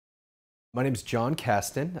My name is John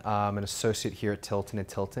Caston. I'm an associate here at Tilton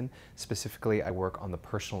Tilton. Specifically, I work on the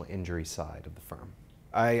personal injury side of the firm.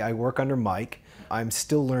 I work under Mike. I'm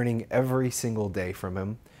still learning every single day from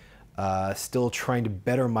him, still trying to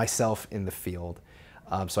better myself in the field.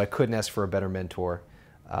 So I couldn't ask for a better mentor.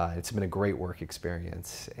 It's been a great work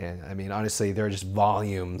experience. And I mean, honestly, there are just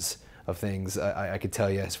volumes of things I could tell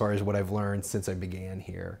you as far as what I've learned since I began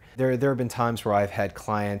here. There have been times where I've had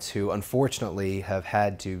clients who unfortunately have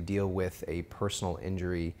had to deal with a personal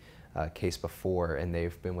injury case before, and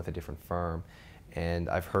they've been with a different firm. And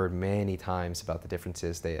I've heard many times about the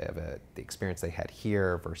differences they have, the experience they had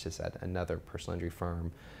here versus at another personal injury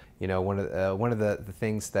firm. You know, one of the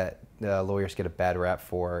things that lawyers get a bad rap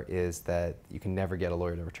for is that you can never get a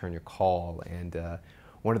lawyer to return your call. And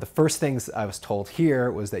one of the first things I was told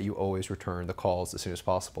here was that you always return the calls as soon as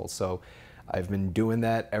possible. So I've been doing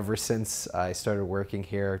that ever since I started working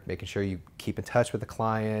here, making sure you keep in touch with the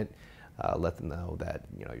client, let them know that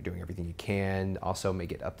you're doing everything you can, also may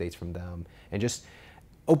get updates from them, and just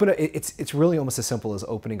it's really almost as simple as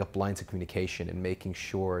opening up lines of communication and making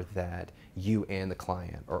sure that you and the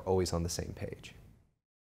client are always on the same page.